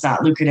week. It's just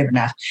not lucrative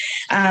enough.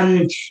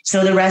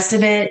 So the rest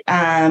of it,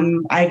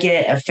 I've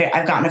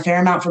gotten a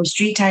fair amount from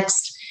Street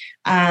Text.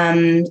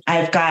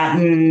 I've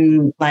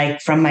gotten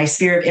like from my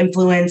sphere of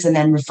influence and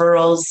then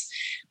referrals.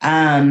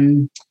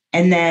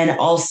 And then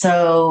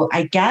also,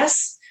 I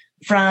guess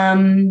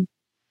from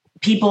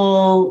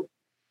people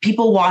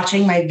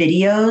watching my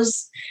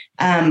videos,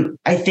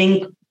 I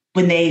think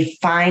when they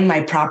find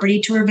my property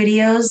tour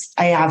videos,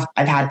 I've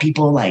had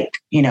people like,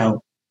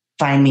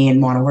 find me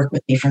and want to work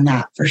with me from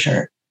that for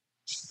sure.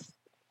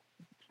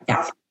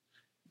 Yeah.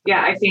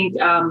 Yeah. I think,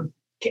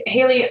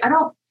 Haley,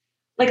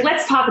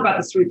 let's talk about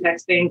the sweet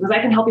text thing, because I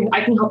can help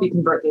you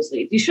convert those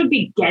leads. You should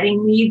be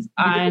getting leads.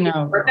 I know.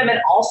 Convert them.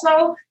 And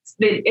also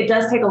it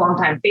does take a long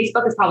time.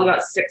 Facebook is probably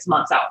about 6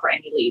 months out for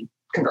any lead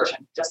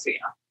conversion, just so you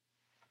know.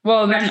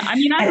 Well, then,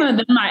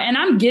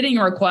 I'm getting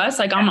requests,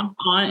 like I'm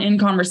in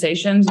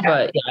conversations,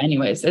 but yeah,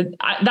 anyways,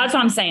 that's what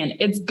I'm saying.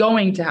 It's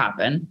going to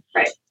happen.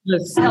 Right.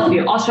 I'll help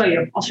you. I'll show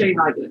you how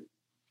I do it.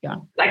 Yeah.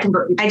 I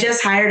convert people. I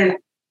just hired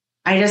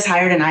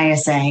an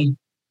ISA.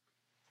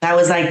 That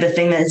was like the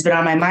thing that has been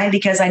on my mind,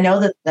 because I know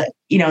that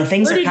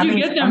things are coming. Where did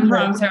you get them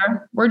from,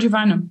 Sarah? Where'd you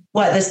find them?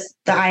 What,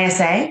 the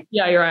ISA?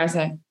 Yeah, your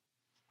ISA.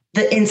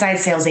 The Inside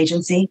Sales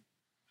Agency.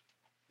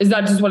 Is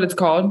that just what it's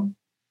called?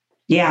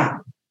 Yeah.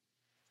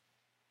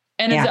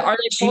 And are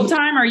they full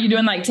time? Are you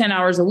doing like 10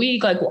 hours a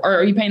week? Like, or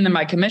are you paying them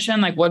by commission?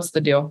 Like, what's the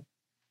deal?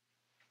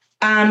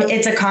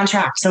 It's a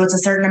contract, so it's a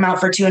certain amount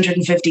for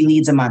 250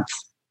 leads a month.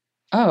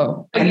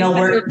 Oh, and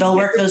they'll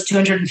work those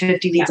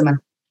 250 leads a month.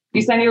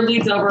 You send your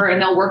leads over,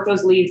 and they'll work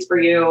those leads for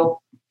you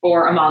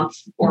for a month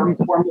or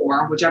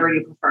more, whichever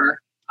you prefer,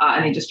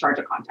 and they just charge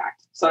a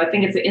contact. So I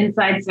think it's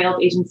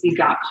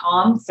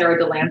InsideSalesAgency.com. Sarah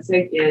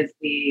Delancig is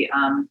the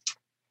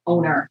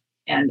owner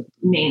and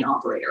main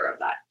operator of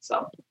that.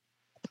 So.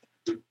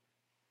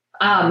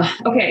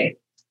 Okay.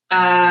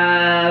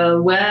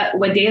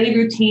 What daily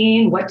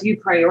routine? What do you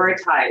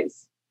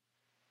prioritize?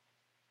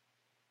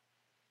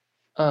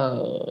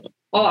 Well,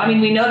 I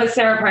mean, we know that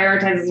Sarah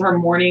prioritizes her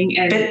morning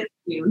and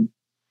noon,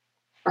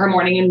 her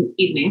morning and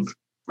evening.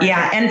 Right?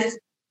 Yeah.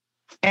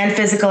 And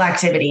physical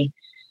activity,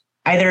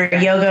 either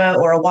yoga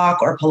or a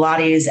walk or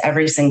Pilates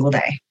every single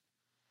day.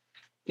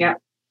 Yeah.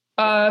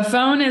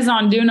 Phone is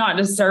on do not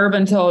disturb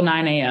until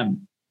 9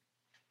 a.m.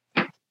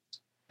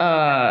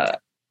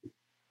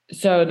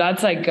 So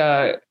that's like,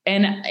 that's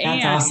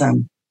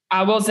awesome.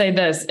 I will say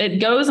this, it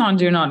goes on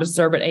do not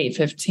disturb at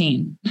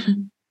 8:15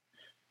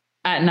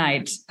 at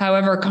night.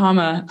 However,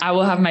 I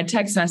will have my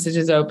text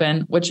messages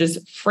open, which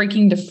is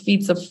freaking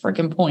defeats the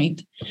freaking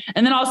point.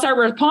 And then I'll start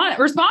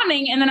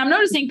responding. And then I'm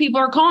noticing people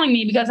are calling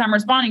me because I'm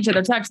responding to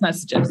their text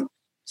messages.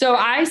 So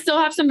I still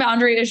have some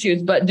boundary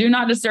issues, but do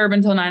not disturb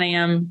until 9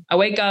 a.m. I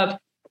wake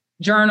up,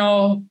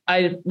 journal.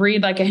 I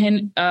read like a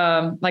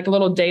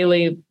little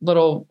daily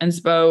little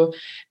inspo.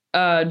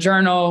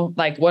 Journal,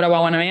 like what do I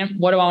want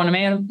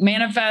to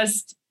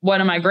manifest? What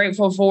am I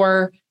grateful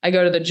for? I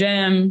go to the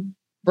gym,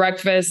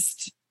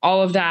 breakfast,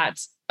 all of that.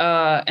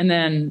 And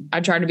then I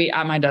try to be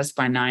at my desk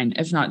by 9,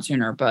 if not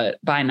sooner, but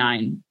by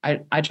 9,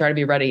 I try to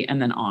be ready and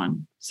then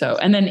on. So,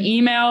 and then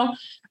email,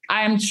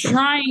 I'm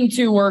trying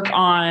to work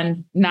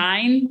on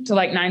 9 to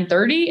like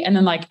 9:30 and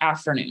then like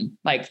afternoon,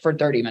 like for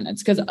 30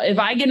 minutes. Cause if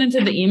I get into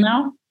the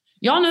email,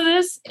 y'all know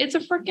this, it's a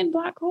freaking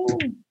black hole.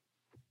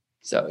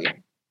 So yeah.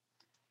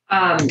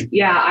 I'm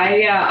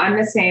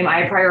the same.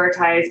 I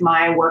prioritize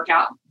my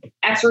workout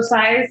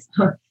exercise.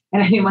 And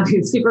anyone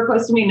who's super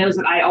close to me knows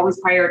that I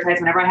always prioritize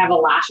whenever I have a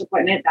lash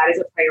appointment. That is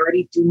a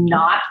priority. Do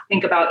not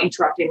think about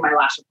interrupting my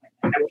lash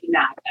appointment. I will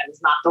not.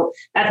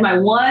 That's my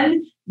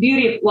one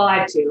beauty. Well, I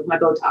have two, my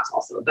Botox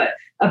also, but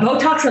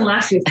Botox and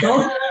lashes.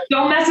 Don't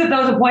mess with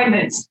those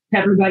appointments,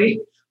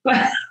 everybody.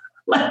 But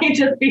let me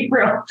just be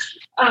real.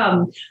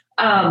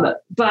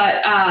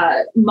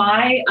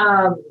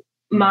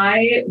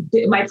 My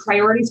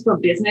priorities for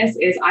business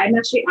is I'm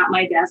actually at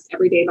my desk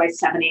every day by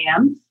 7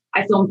 a.m.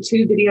 I film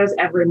 2 videos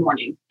every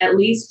morning, at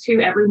least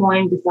 2 every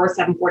morning before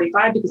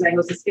 7:45, because I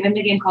host a Skin in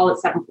the Game call at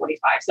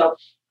 7:45. So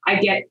I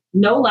get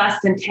no less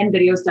than 10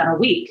 videos done a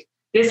week.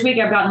 This week,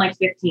 I've gotten like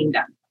 15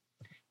 done.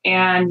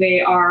 And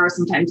they are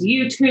sometimes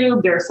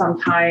YouTube, they're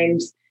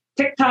sometimes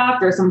TikTok,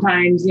 they're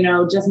sometimes,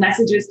 just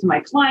messages to my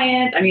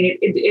client. I mean,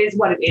 it is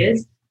what it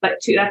is. But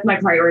that's my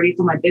priority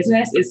for my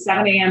business is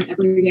 7 a.m.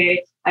 every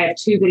day. I have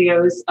 2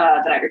 videos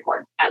that I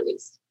record at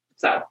least.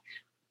 So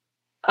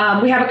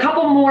we have a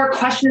couple more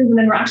questions, and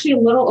then we're actually a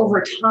little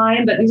over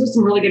time, but these are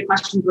some really good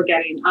questions we're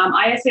getting.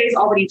 ISA is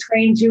already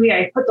trained. Julie,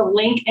 I put the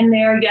link in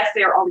there. Yes,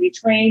 they are already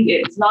trained.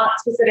 It's not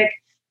specific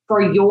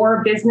for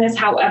your business.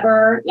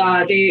 However,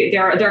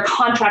 they're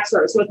contract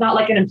service. So it's not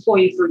like an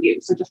employee for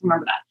you. So just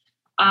remember that.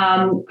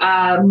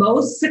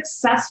 Most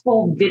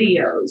successful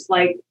videos,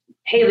 like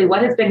Haley,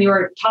 what has been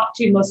your top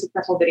 2 most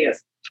successful videos?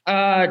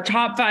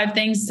 Top 5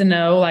 things to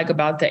know, like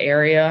about the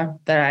area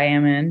that I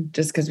am in,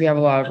 just because we have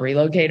a lot of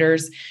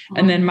relocators.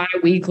 And then my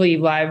weekly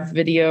live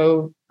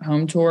video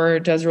home tour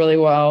does really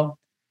well.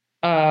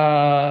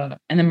 And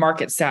then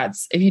market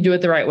stats. If you do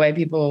it the right way,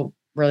 people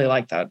really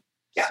like that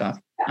stuff.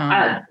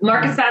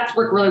 Market stats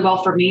work really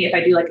well for me if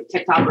I do like a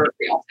TikTok or a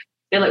reel.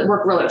 They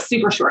work really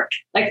super short.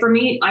 Like for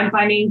me, I'm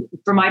finding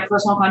for my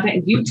personal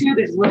content, YouTube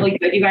is really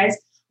good, you guys.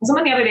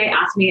 Someone the other day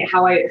asked me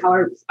how I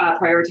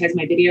prioritize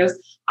my videos.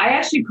 I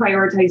actually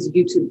prioritize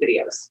YouTube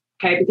videos.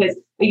 Okay. Because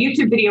a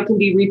YouTube video can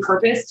be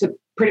repurposed to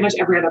pretty much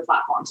every other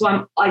platform. So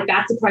I'm like,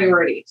 that's a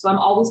priority. So I'm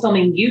always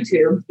filming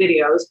YouTube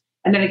videos,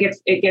 and then it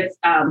gets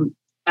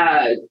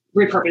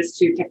repurposed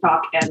to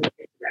TikTok and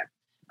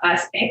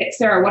Instagram.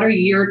 Sarah, what are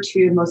your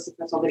 2 most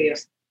successful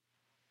videos?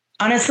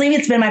 Honestly,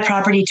 it's been my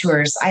property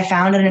tours. I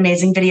found an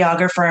amazing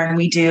videographer, and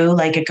we do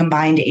like a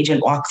combined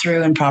agent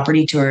walkthrough and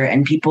property tour.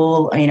 And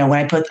people, when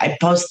I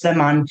post them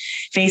on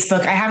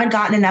Facebook. I haven't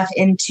gotten enough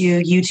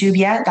into YouTube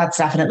yet. That's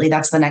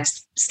the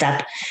next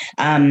step.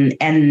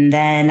 And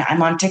then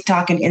I'm on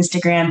TikTok and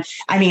Instagram.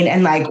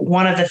 And like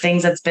one of the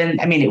things that's been,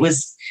 it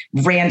was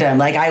random.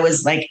 Like I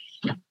was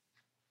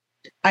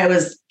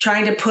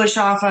trying to push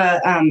off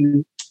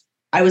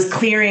I was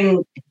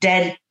clearing a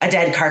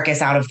dead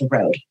carcass out of the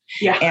road.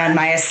 Yeah. And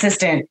my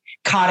assistant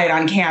caught it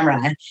on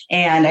camera,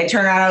 and I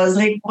turned around, I was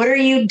like, what are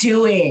you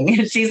doing?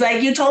 And she's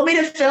like, you told me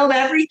to film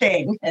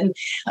everything. And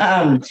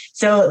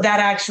so that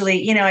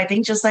actually, I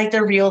think just like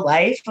the real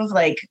life of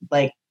like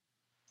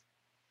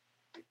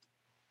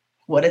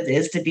what it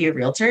is to be a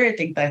realtor. I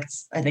think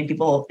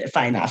people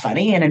find that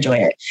funny and enjoy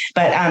it.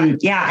 But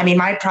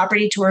my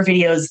property tour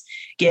videos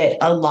get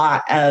a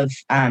lot of,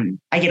 I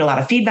get a lot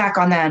of feedback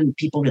on them.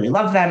 People really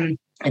love them.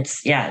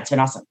 It's been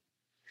awesome.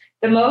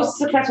 The most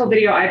successful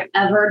video I've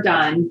ever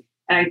done,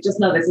 and I just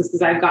know this is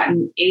because I've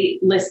gotten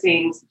 8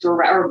 listings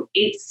or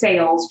 8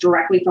 sales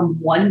directly from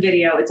one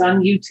video. It's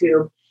on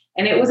YouTube,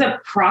 and it was a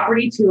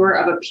property tour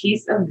of a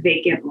piece of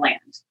vacant land.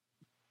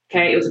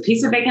 Okay. It was a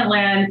piece of vacant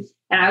land.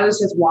 And I was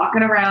just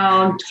walking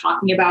around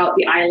talking about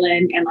the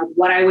island and like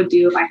what I would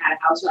do if I had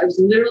a house. So I was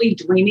literally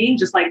dreaming,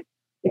 just like,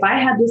 if I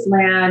had this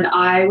land,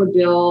 I would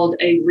build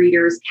a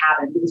reader's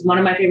cabin, because one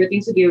of my favorite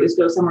things to do is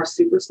go somewhere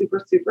super,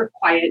 super, super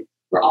quiet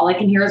where all I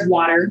can hear is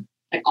water.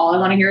 Like all I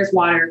want to hear is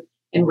water,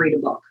 and read a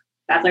book.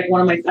 That's like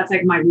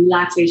my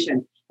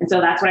relaxation. And so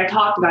that's what I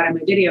talked about in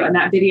my video. And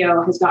that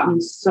video has got me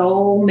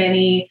so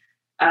many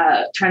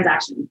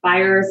transactions,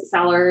 buyers,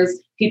 sellers,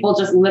 people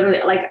just literally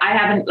like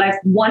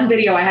one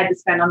video I had to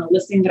spend on the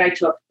listing that I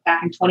took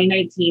back in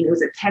 2019. It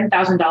was a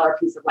 $10,000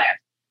 piece of land,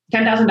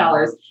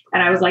 $10,000.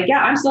 And I was like, yeah,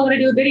 I'm still going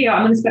to do a video.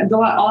 I'm going to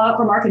go all out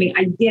for marketing.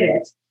 I did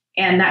it.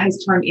 And that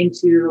has turned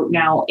into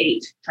now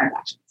 8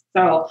 transactions.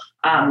 So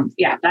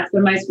that's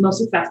been my most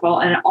successful.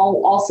 And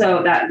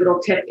also that little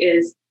tip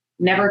is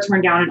never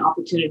turn down an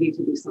opportunity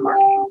to do some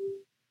marketing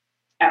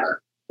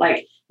ever.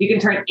 Like you can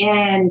turn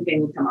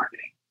anything into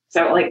marketing.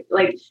 So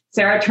like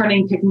Sarah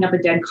picking up a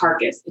dead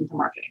carcass into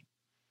marketing.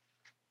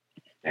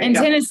 In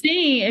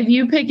Tennessee, if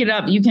you pick it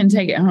up, you can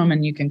take it home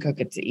and you can cook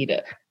it to eat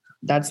it.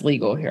 That's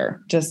legal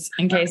here. Just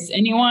in case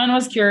anyone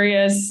was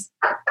curious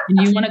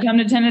and you want to come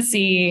to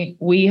Tennessee,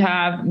 we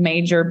have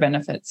major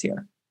benefits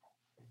here.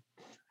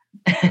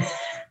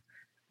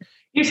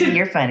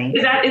 You're funny.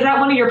 Is that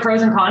one of your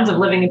pros and cons of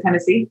living in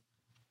Tennessee?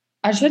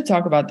 I should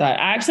talk about that.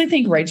 I actually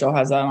think Rachel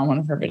has that on one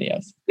of her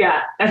videos.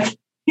 Yeah.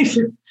 You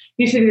should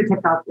do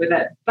TikTok with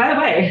it. By the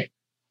way,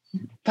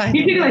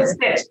 you should do a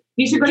stitch.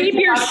 You should keep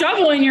your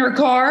shovel in your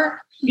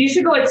car. You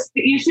should do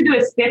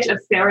a stitch of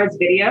Sarah's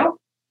video.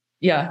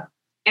 Yeah.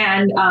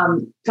 And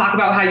talk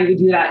about how you would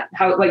do that,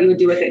 what you would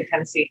do with it in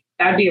Tennessee.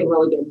 That'd be a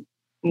really good.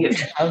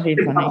 That would be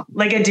funny.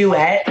 Like a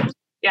duet.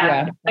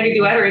 Yeah, like a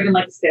duet, or even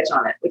like a stitch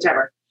on it,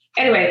 whichever.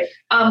 Anyway,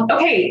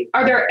 okay.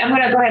 I'm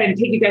going to go ahead and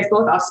take you guys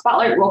both off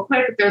spotlight real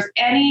quick. If there's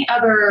any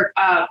other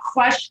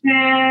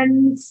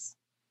questions,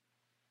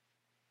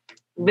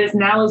 this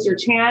now is your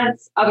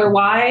chance.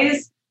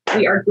 Otherwise,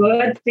 we are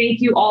good.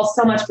 Thank you all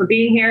so much for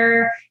being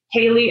here.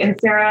 Haley and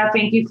Sarah,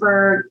 thank you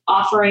for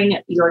offering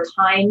your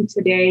time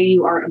today.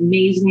 You are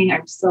amazing.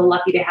 I'm so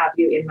lucky to have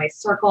you in my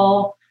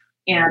circle,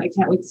 and I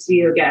can't wait to see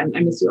you again. I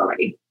miss you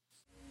already.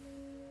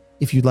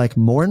 If you'd like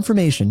more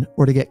information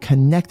or to get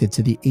connected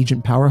to the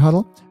Agent Power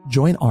Huddle,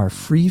 join our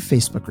free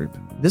Facebook group.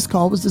 This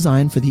call was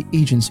designed for the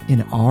agents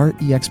in our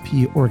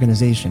eXp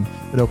organization,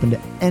 but open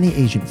to any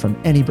agent from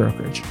any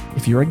brokerage.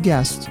 If you're a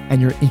guest and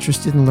you're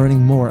interested in learning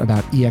more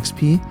about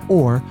eXp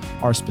or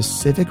our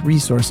specific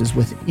resources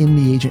within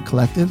the Agent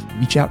Collective,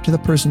 reach out to the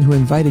person who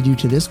invited you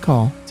to this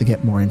call to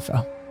get more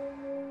info.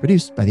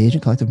 Produced by the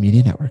Agent Collective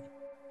Media Network.